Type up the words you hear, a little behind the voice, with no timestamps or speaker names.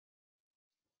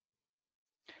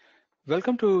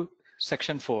Welcome to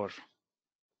section 4.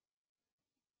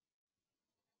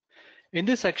 In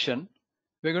this section,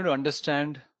 we're going to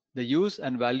understand the use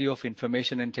and value of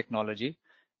information and technology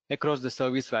across the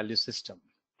service value system.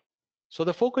 So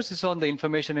the focus is on the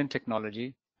information and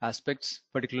technology aspects,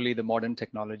 particularly the modern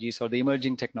technologies or the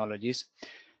emerging technologies,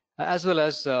 as well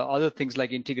as other things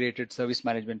like integrated service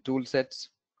management tool sets,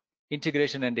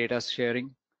 integration and data sharing,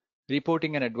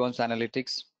 reporting and advanced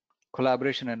analytics,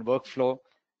 collaboration and workflow,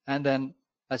 and then,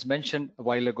 as mentioned a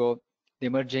while ago, the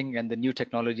emerging and the new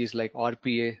technologies like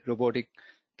RPA, robotic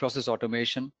process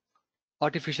automation,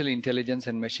 artificial intelligence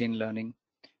and machine learning,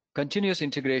 continuous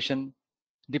integration,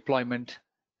 deployment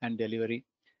and delivery,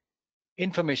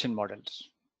 information models.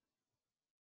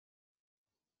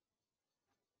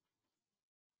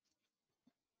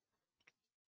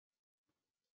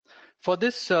 For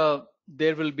this,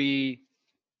 there will be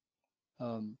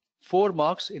 4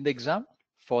 marks in the exam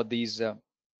for these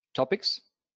topics.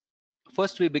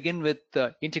 First, we begin with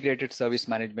integrated service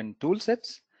management tool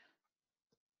sets.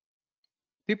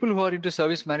 People who are into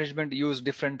service management use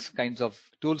different kinds of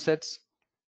tool sets,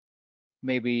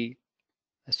 maybe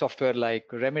a software like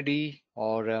Remedy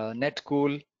or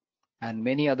Netcool and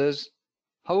many others.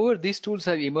 However, these tools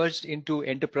have emerged into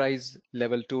enterprise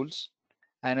level tools,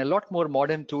 and a lot more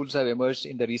modern tools have emerged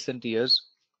in the recent years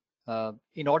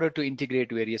in order to integrate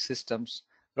various systems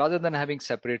rather than having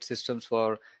separate systems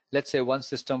for, let's say, one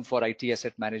system for IT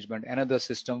asset management, another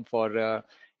system for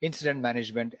incident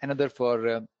management, another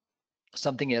for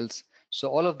something else. So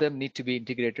all of them need to be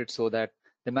integrated so that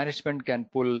the management can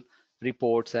pull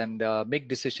reports and make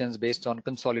decisions based on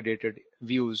consolidated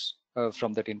views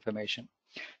from that information.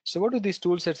 So what do these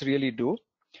tool sets really do?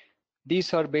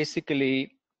 These are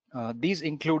basically, these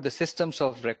include the systems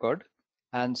of record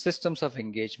and systems of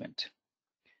engagement.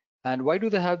 And why do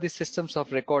they have these systems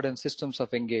of record and systems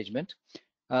of engagement?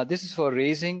 This is for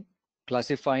raising,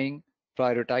 classifying,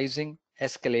 prioritizing,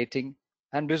 escalating,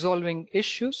 and resolving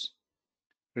issues,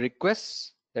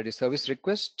 requests, that is service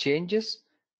requests, changes,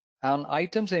 and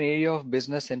items in area of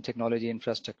business and technology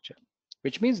infrastructure,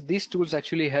 which means these tools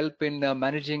actually help in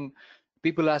managing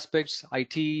people aspects,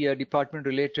 IT department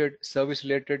related, service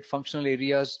related, functional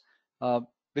areas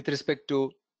with respect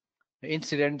to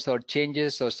incidents or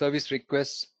changes or service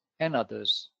requests and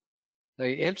others. So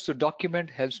it helps to document,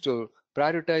 helps to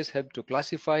prioritize, helps to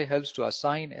classify, helps to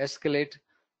assign, escalate,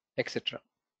 etc.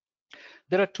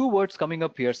 There are 2 words coming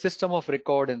up here, system of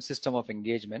record and system of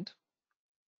engagement.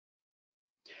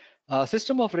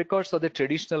 System of records are the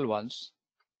traditional ones.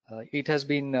 It has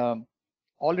been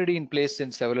already in place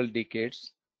in several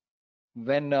decades.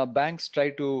 When banks try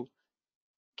to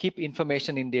keep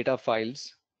information in data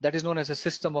files, that is known as a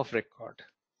system of record.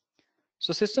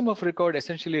 So system of record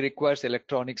essentially requires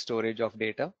electronic storage of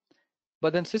data,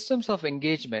 but then systems of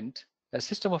engagement, a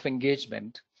system of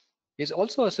engagement is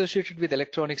also associated with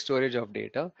electronic storage of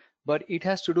data, but it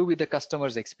has to do with the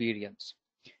customer's experience.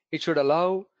 It should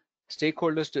allow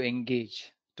stakeholders to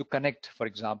engage, to connect, for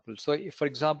example. So if, for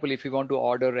example, if you want to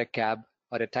order a cab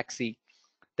or a taxi,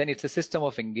 then it's a system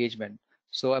of engagement.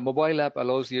 So a mobile app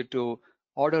allows you to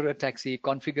order a taxi,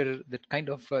 configure the kind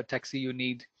of taxi you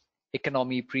need,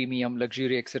 economy, premium,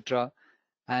 luxury, etc.,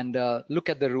 and look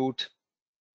at the route.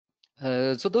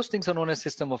 So those things are known as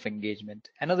system of engagement.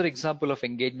 Another example of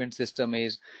engagement system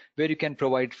is where you can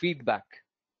provide feedback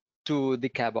to the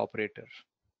cab operator.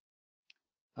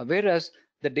 Whereas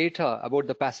the data about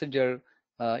the passenger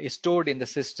is stored in the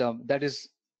system, that is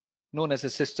known as a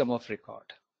system of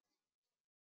record.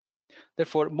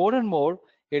 Therefore, more and more,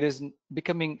 it is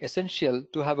becoming essential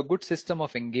to have a good system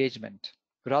of engagement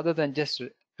rather than just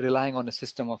relying on a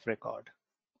system of record.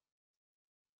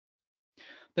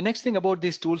 The next thing about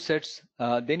these tool sets,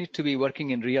 they need to be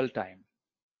working in real time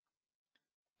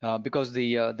because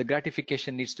the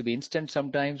gratification needs to be instant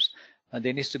sometimes.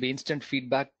 There needs to be instant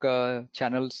feedback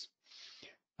channels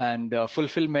and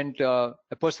fulfillment. A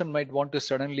person might want to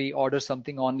suddenly order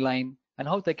something online, and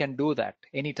how they can do that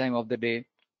any time of the day.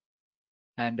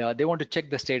 And they want to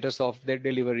check the status of their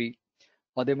delivery,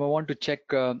 or they may want to check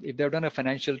if they've done a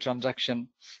financial transaction,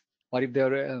 or if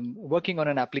they're working on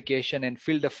an application and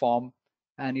filled a form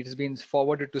and it has been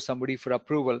forwarded to somebody for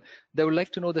approval. They would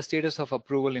like to know the status of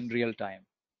approval in real time.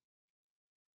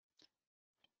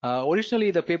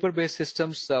 Originally, the paper-based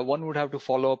systems, one would have to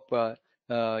follow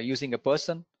up using a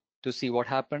person to see what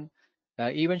happened.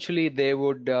 Eventually, they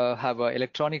would have an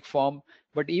electronic form,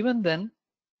 but even then,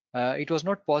 it was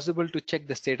not possible to check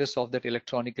the status of that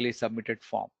electronically submitted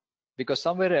form, because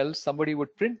somewhere else somebody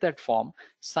would print that form,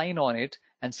 sign on it,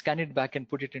 and scan it back and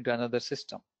put it into another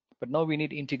system. But now we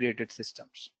need integrated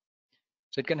systems.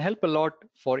 So it can help a lot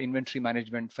for inventory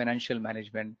management, financial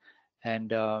management,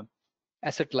 and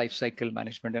asset lifecycle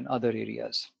management and other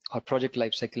areas, or project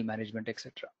lifecycle management,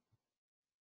 etc.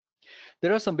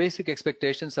 There are some basic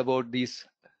expectations about these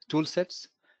tool sets.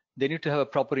 They need to have a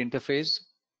proper interface.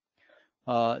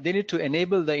 They need to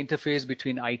enable the interface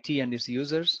between IT and its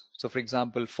users. So for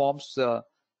example, forms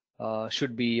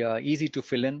should be easy to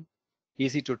fill in,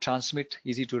 easy to transmit,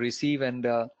 easy to receive, and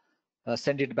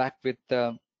send it back with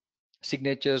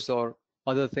signatures or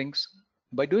other things.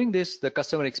 By doing this, the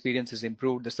customer experience is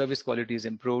improved, the service quality is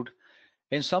improved.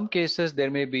 In some cases, there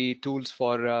may be tools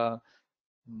for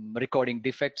recording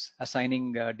defects,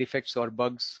 assigning defects or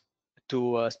bugs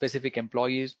to specific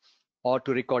employees, or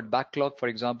to record backlog. For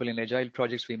example, in agile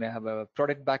projects, we may have a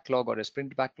product backlog or a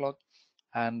sprint backlog,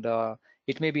 and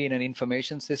it may be in an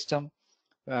information system,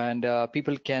 and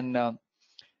people can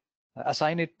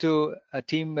assign it to a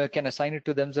team, can assign it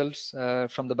to themselves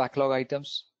from the backlog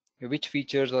items, which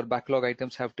features or backlog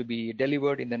items have to be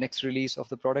delivered in the next release of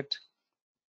the product.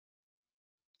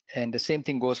 And the same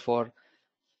thing goes for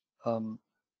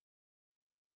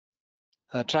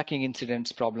tracking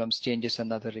incidents, problems, changes,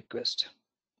 and other requests.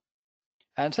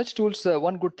 And such tools,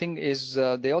 one good thing is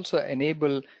they also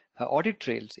enable audit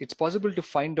trails. It's possible to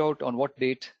find out on what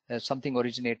date something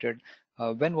originated,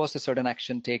 when was a certain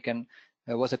action taken,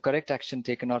 was a correct action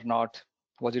taken or not,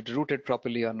 was it routed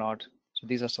properly or not. So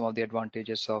these are some of the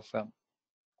advantages of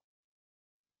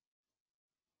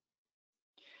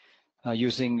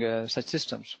using such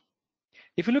systems.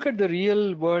 If you look at the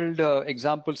real world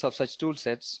examples of such tool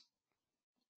sets,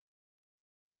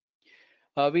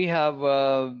 we have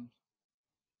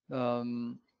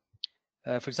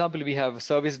for example, we have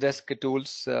service desk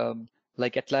tools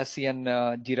like Atlassian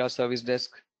Jira Service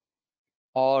Desk,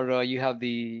 or you have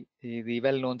the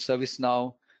well-known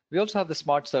ServiceNow. We also have the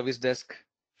Smart Service Desk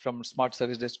from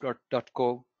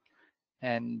smartservicedesk.co,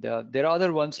 and there are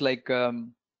other ones like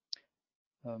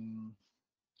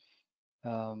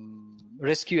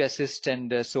Rescue Assist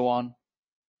and so on,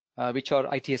 which are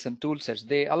ITSM tool sets.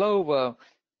 They allow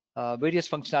various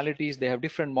functionalities. They have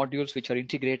different modules which are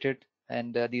integrated,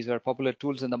 and these are popular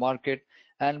tools in the market.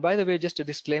 And by the way, just a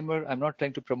disclaimer, I'm not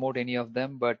trying to promote any of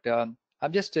them, but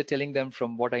I'm just telling them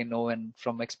from what I know and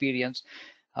from experience,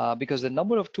 because the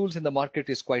number of tools in the market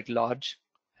is quite large.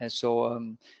 And so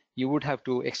you would have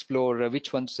to explore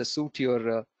which ones suit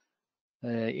your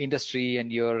industry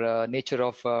and your nature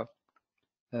of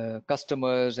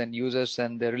customers and users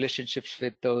and the relationships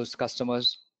with those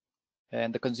customers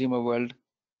and the consumer world.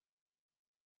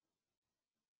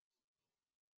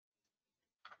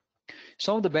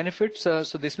 Some of the benefits, so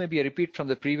this may be a repeat from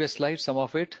the previous slide, some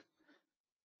of it.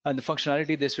 And the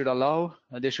functionality they should allow,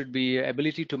 there should be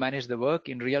ability to manage the work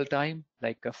in real time,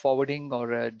 like forwarding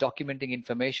or documenting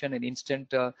information and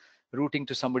instant routing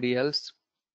to somebody else,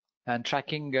 and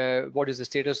tracking what is the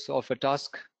status of a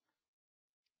task.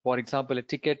 For example, a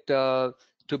ticket to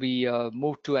be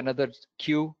moved to another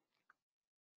queue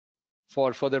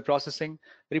for further processing.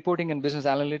 Reporting and business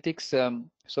analytics.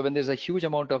 So when there's a huge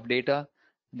amount of data,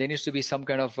 there needs to be some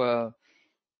kind of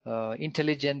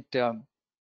intelligent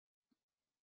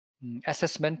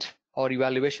assessment or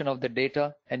evaluation of the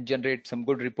data and generate some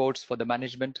good reports for the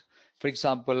management. For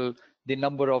example, the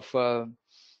number of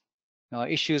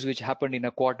issues which happened in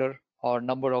a quarter, or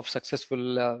number of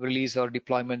successful release or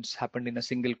deployments happened in a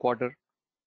single quarter,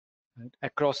 right,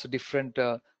 across different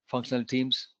functional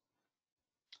teams.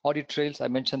 Audit trails, I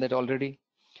mentioned that already.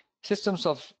 Systems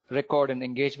of record and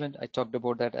engagement, I talked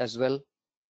about that as well.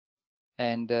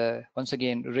 And once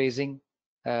again, raising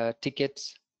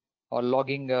tickets or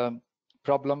logging a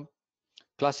problem,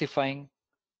 classifying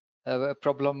a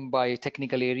problem by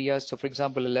technical areas. So for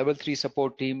example, a level 3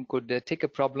 support team could take a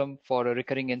problem for a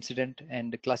recurring incident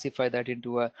and classify that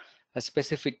into a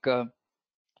specific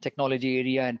technology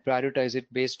area and prioritize it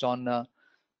based on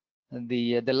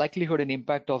the likelihood and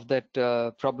impact of that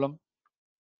problem.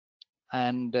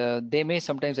 And they may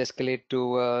sometimes escalate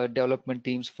to development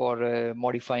teams for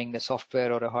modifying a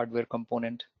software or a hardware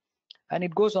component. And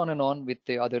it goes on and on with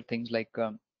the other things like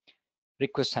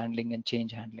request handling and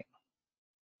change handling.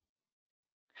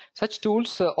 Such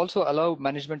tools also allow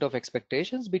management of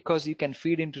expectations, because you can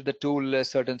feed into the tool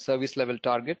certain service level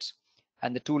targets,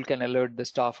 and the tool can alert the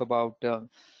staff about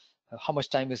how much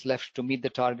time is left to meet the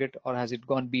target, or has it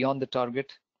gone beyond the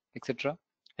target, etc.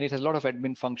 And it has a lot of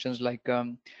admin functions like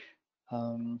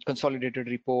consolidated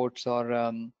reports,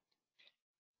 or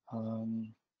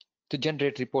to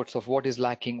generate reports of what is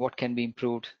lacking, what can be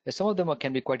improved. Some of them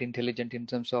can be quite intelligent in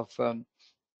terms of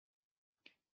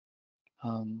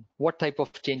what type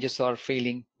of changes are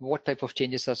failing, what type of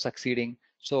changes are succeeding.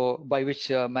 So by which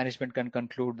management can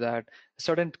conclude that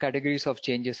certain categories of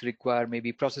changes require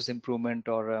maybe process improvement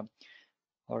or a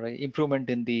improvement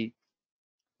in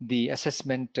the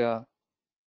assessment uh,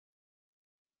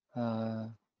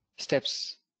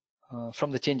 steps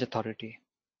from the change authority.